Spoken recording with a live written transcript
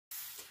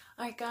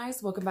Alright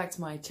guys, welcome back to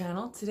my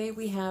channel. Today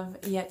we have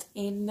yet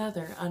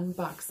another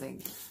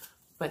unboxing.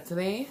 But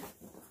today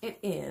it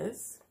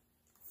is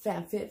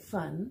Fab Fit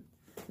Fun.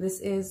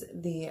 This is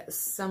the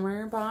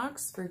summer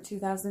box for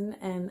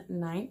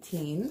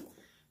 2019.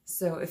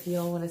 So if you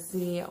all want to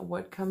see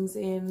what comes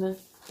in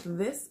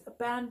this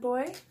bad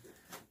boy,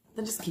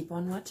 then just keep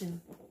on watching.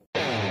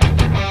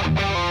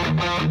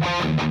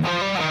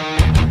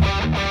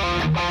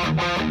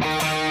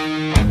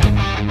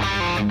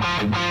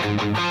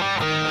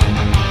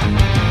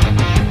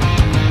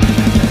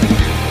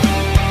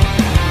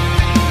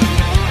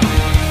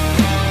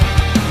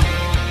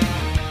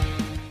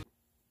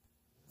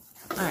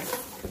 Alright,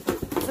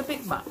 it's a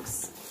big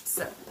box.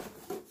 So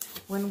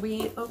when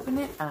we open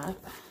it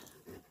up,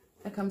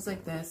 it comes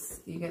like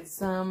this. You get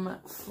some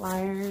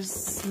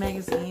flyers,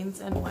 magazines,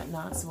 and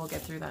whatnot, so we'll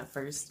get through that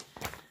first.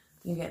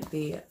 You get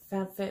the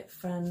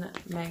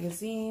Fabfitfun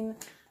magazine.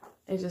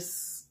 It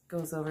just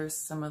goes over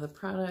some of the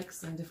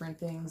products and different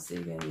things that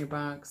you get in your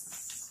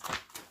box.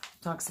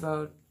 Talks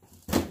about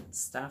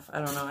stuff. I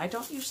don't know. I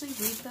don't usually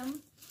read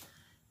them.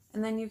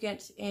 And then you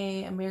get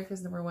a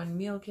America's #1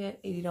 meal kit,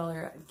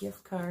 $80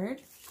 gift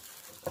card.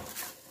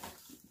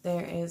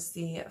 There is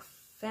the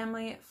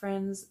Family,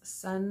 Friends,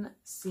 Sun,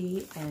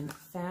 Sea, and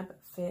Fab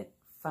Fit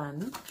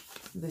Fun.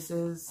 This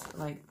is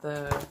like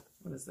the,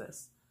 what is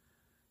this?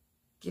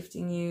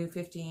 Gifting you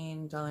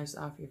 $15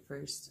 off your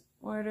first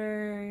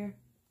order.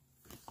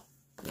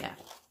 Yeah.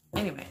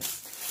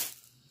 Anyways,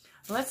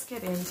 let's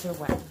get into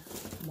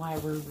why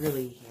we're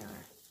really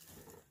here.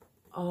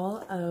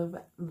 All of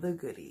the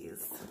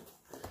goodies.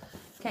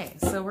 Okay,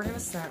 so we're going to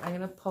start. I'm going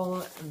to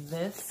pull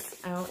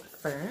this out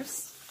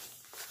first.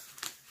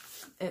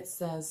 It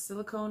says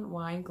silicone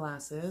wine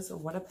glasses.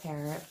 What a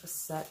pair. A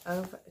set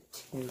of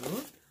 2.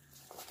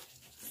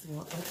 So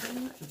we'll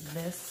open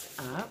this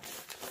up.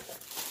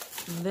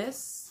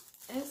 This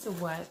is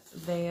what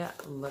they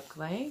look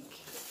like.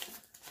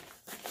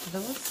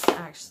 Those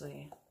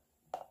actually,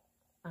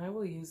 I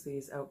will use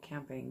these out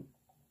camping,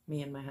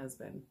 me and my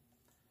husband.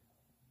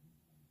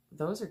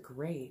 Those are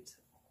great.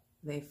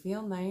 They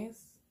feel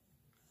nice.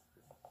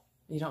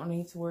 You don't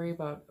need to worry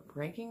about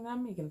breaking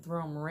them. You can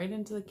throw them right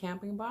into the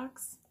camping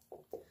box.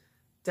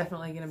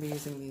 Definitely going to be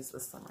using these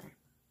this summer.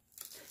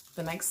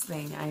 The next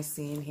thing I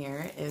see in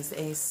here is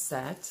a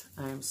set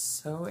I'm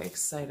so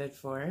excited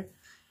for.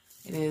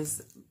 It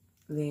is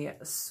the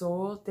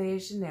Sol de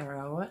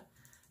Janeiro.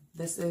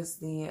 This is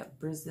the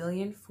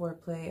Brazilian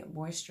Foreplay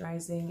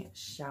Moisturizing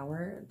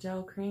Shower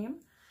Gel Cream.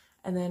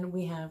 And then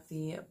we have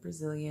the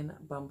Brazilian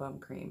Bum Bum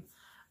Cream.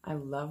 I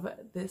love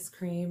this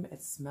cream.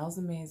 It smells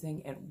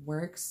amazing. It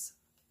works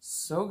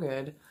so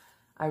good.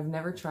 I've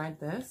never tried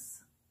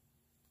this.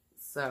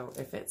 So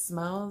if it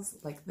smells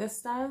like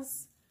this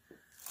does,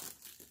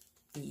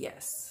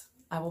 yes,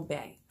 I will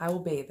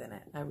bathe in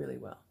it. I really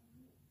will.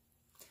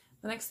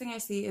 The next thing I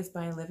see is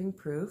by Living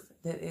Proof.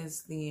 That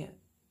is the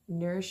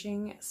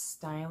Nourishing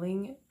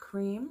Styling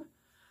Cream.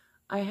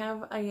 I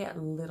have a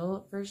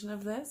little version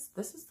of this.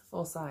 This is the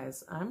full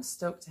size. I'm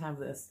stoked to have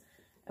this.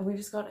 And we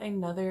just got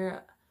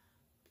another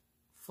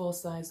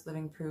full-size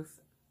Living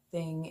Proof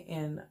thing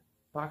in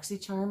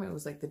BoxyCharm. It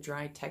was like the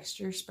dry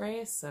texture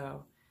spray.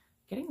 So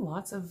getting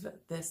lots of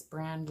this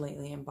brand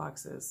lately in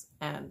boxes.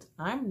 And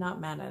I'm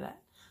not mad at it.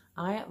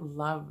 I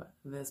love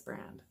this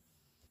brand.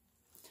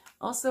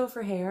 Also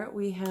for hair,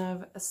 we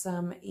have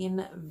some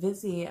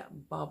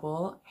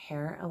Invisibubble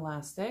hair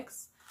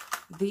elastics.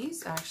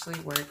 These actually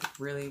work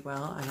really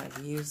well. I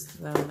have used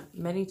them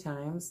many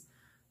times.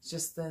 It's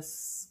just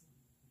this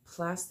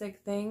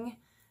plastic thing,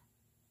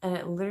 and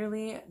it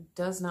literally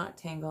does not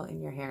tangle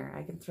in your hair.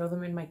 I can throw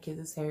them in my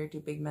kids' hair, do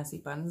big messy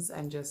buns,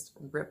 and just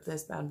rip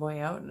this bad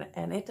boy out,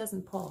 and it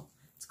doesn't pull.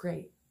 It's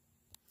great.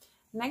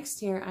 Next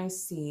here I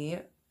see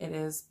it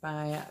is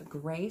by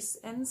Grace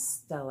and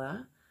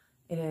Stella.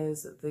 It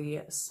is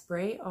the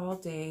Spray All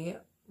Day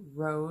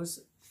Rose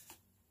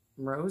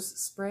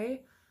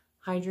Spray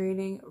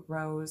Hydrating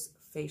Rose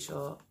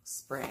Facial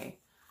Spray.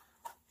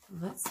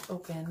 Let's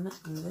open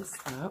this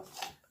up.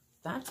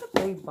 That's a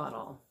big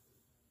bottle.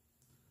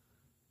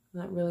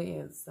 That really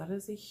is. That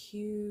is a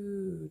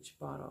huge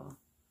bottle.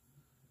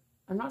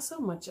 I'm not so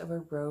much of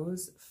a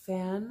rose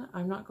fan.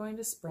 I'm not going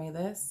to spray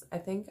this. I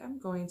think I'm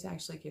going to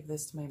actually give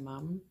this to my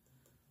mom.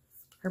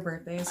 Her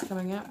birthday is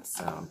coming up,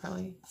 so I'll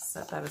probably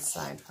set that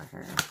aside for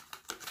her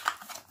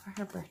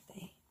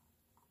birthday.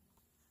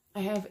 I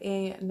have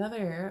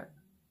another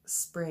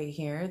spray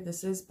here.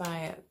 This is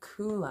by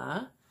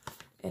Kula.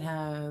 It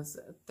has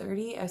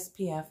 30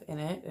 SPF in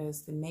it. It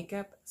is the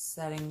Makeup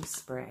Setting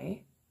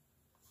Spray.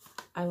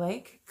 I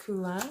like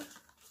Kula.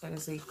 It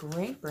is a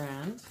great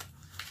brand.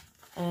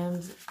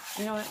 And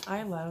you know what?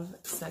 I love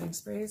setting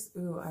sprays.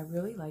 Ooh, I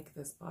really like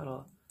this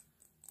bottle.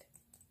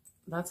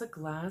 That's a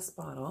glass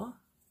bottle.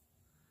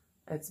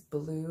 It's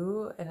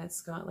blue, and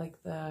it's got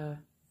like the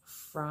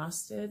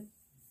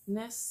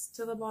frostedness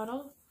to the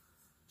bottle.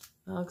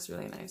 That looks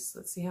really nice.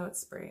 Let's see how it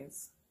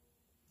sprays.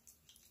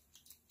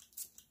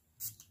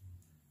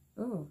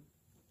 Ooh.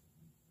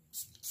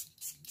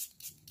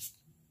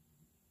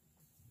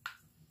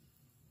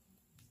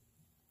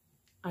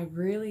 I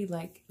really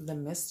like the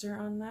mister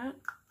on that.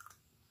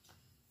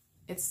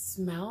 It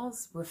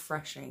smells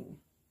refreshing.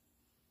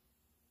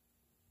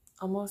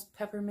 Almost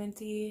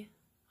pepperminty,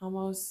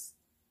 almost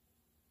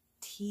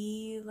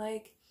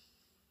tea-like.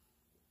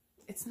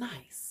 It's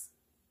nice.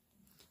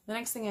 The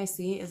next thing I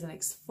see is an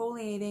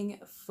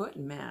exfoliating foot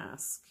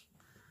mask.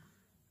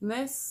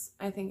 This,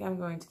 I think I'm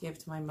going to give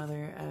to my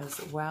mother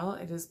as well.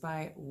 It is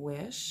by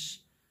Wish.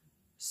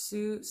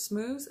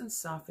 Smooths and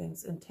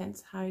softens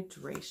intense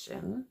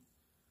hydration.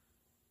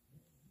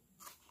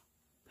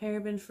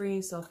 Paraben-free,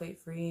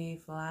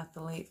 sulfate-free,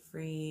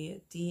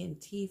 phthalate-free, D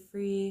and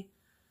T-free,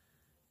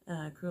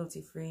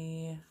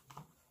 cruelty-free.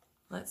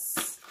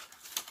 Let's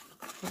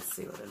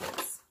see what it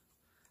is.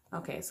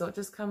 Okay, so it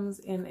just comes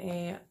in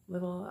a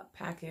little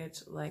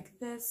package like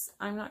this.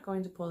 I'm not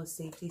going to pull the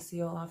safety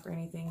seal off or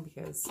anything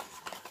because,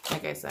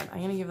 like I said, I'm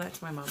going to give that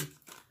to my mom.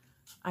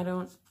 I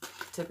don't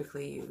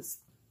typically use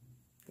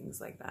things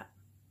like that.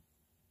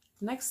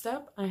 Next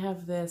up, I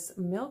have this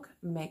Milk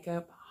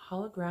Makeup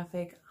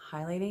Holographic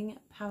Highlighting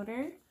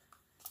Powder.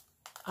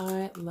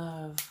 I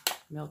love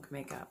Milk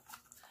Makeup.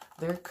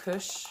 Their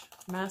Kush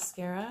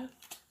mascara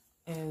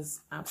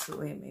is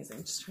absolutely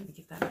amazing. Just trying to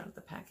get that out of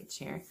the package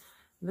here.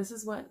 This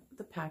is what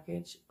the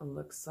package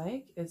looks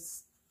like.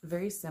 It's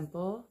very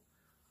simple,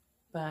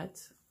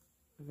 but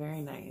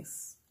very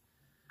nice.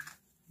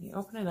 You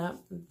open it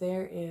up,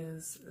 there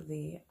is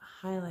the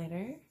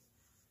highlighter.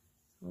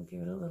 We'll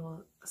give it a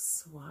little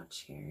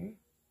swatch here.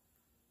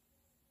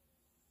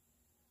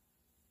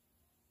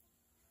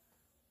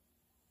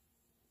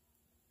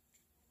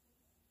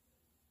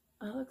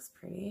 That looks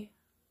pretty.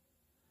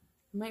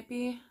 It might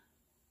be,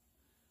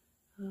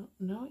 oh,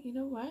 no, you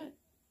know what?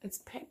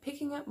 It's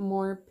picking up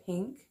more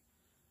pink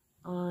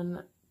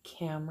on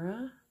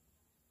camera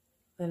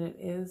than it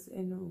is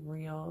in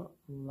real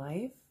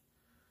life.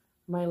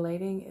 My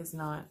lighting is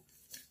not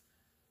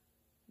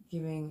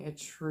giving a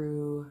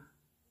true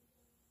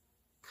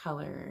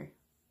color,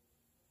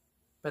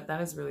 but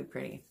that is really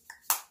pretty.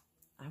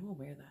 I will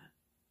wear that.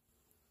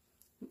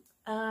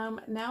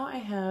 Now I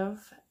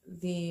have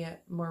the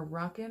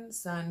Moroccan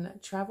Sun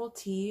Travel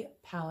Tea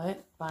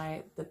Palette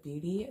by The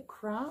Beauty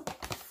Crop.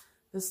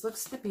 This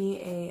looks to be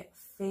a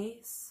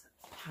face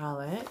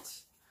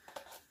palette.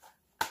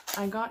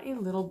 I got a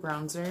little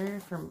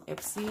bronzer from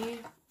Ipsy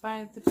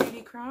by The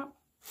Beauty Crop.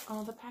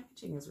 Oh, the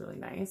packaging is really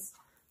nice.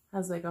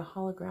 Has like a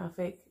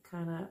holographic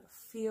kind of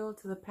feel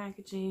to the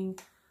packaging.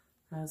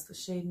 Has the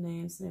shade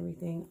names and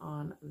everything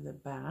on the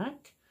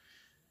back.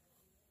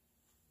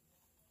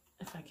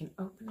 If I can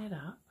open it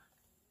up.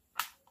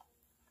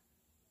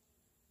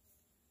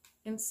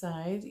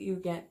 Inside you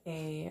get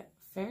a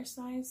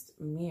fair-sized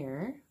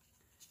mirror.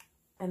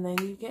 And then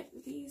you get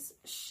these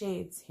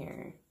shades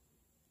here.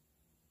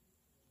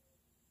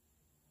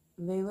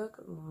 They look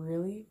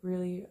really,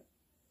 really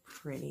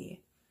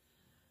pretty.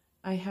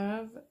 I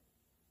have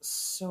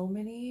so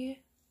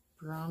many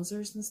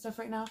bronzers and stuff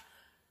right now.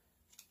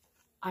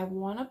 I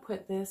want to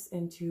put this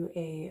into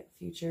a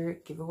future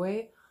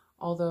giveaway,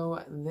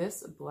 although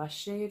this blush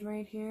shade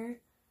right here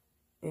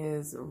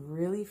is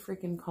really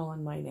freaking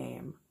calling my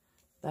name.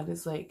 That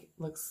is like,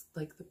 looks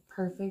like the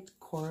perfect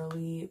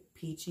corally,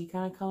 peachy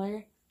kind of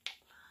color.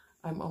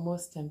 I'm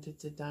almost tempted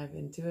to dive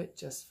into it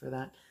just for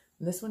that.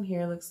 And this one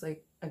here looks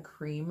like a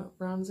cream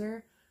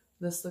bronzer.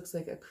 This looks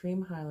like a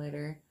cream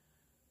highlighter.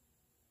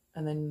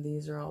 And then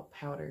these are all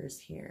powders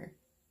here.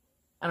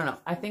 I don't know.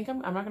 I think I'm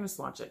not going to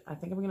swatch it. I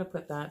think I'm going to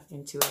put that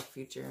into a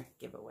future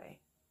giveaway.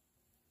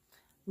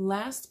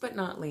 Last but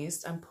not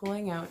least, I'm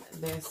pulling out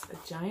this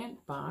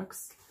giant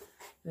box.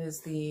 It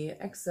is the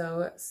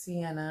XO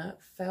Sienna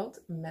Felt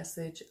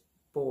Message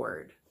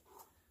Board.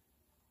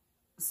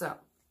 So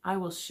I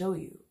will show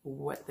you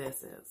what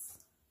this is.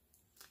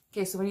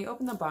 Okay, so when you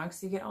open the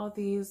box, you get all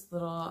these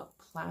little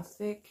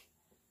plastic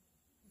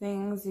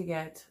things. You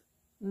get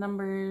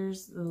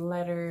numbers,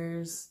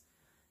 letters,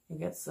 you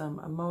get some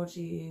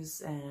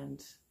emojis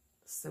and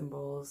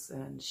symbols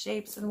and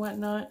shapes and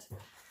whatnot.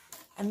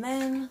 And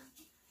then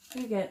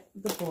you get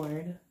the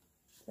board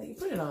that you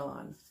put it all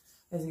on.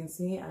 As you can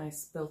see, I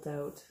spilt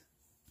out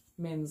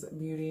Min's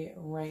Beauty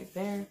right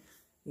there.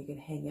 You can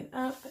hang it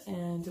up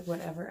and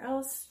whatever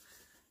else.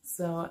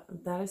 So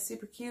that is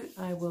super cute.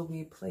 I will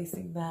be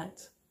placing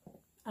that,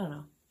 I don't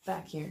know,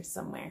 back here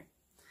somewhere.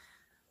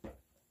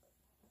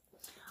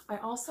 I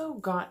also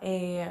got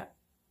a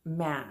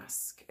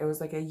mask. It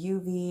was like a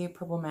UV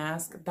purple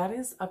mask. That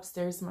is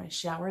upstairs in my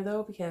shower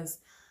though, because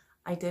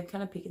I did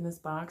kind of peek in this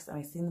box and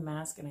I seen the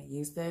mask and I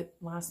used it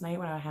last night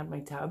when I had my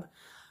tub.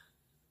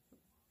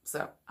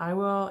 So I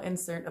will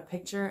insert a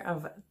picture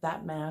of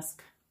that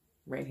mask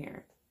right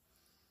here.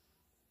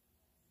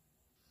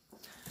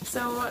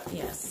 So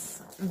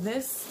yes,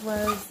 this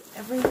was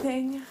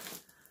everything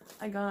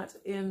I got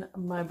in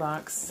my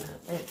box.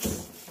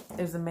 It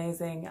is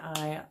amazing.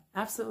 I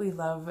absolutely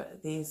love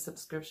these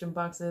subscription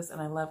boxes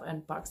and I love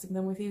unboxing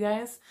them with you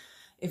guys.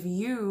 If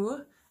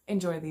you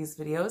enjoy these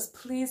videos,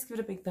 please give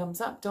it a big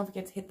thumbs up. Don't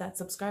forget to hit that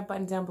subscribe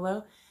button down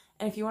below.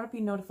 And if you want to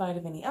be notified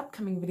of any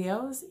upcoming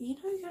videos, you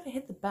know you gotta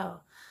hit the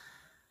bell.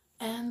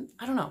 And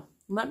I don't know.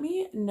 Let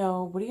me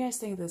know, what do you guys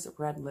think of this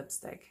red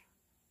lipstick?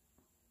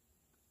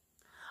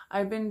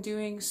 I've been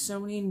doing so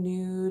many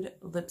nude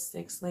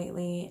lipsticks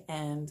lately,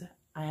 and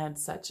I had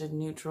such a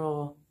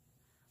neutral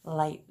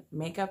light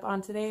makeup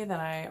on today that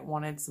I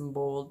wanted some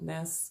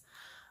boldness.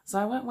 So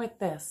I went with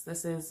this.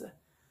 This is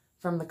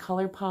from the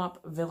ColourPop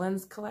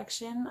Villains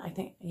collection. I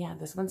think, yeah,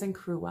 this one's in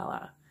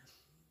Cruella.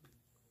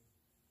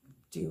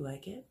 Do you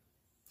like it?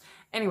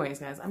 Anyways,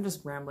 guys, I'm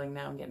just rambling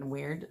now. I'm getting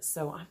weird.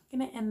 So I'm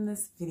going to end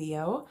this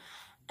video.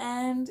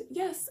 And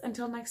yes,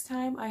 until next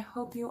time, I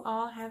hope you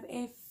all have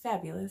a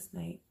fabulous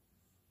night.